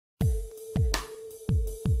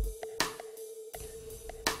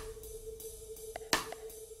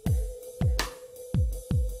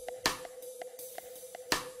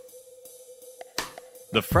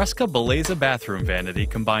The Fresca Belleza bathroom vanity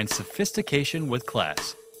combines sophistication with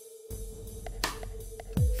class.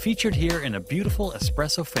 Featured here in a beautiful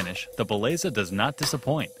espresso finish, the Belleza does not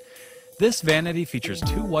disappoint. This vanity features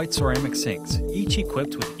two white ceramic sinks, each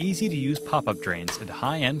equipped with easy-to-use pop-up drains and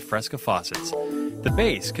high-end Fresca faucets. The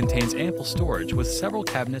base contains ample storage with several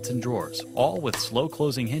cabinets and drawers, all with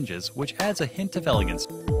slow-closing hinges, which adds a hint of elegance.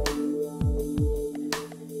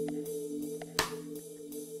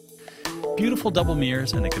 Beautiful double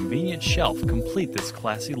mirrors and a convenient shelf complete this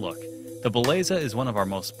classy look. The Belleza is one of our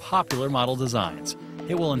most popular model designs.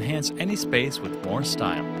 It will enhance any space with more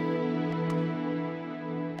style.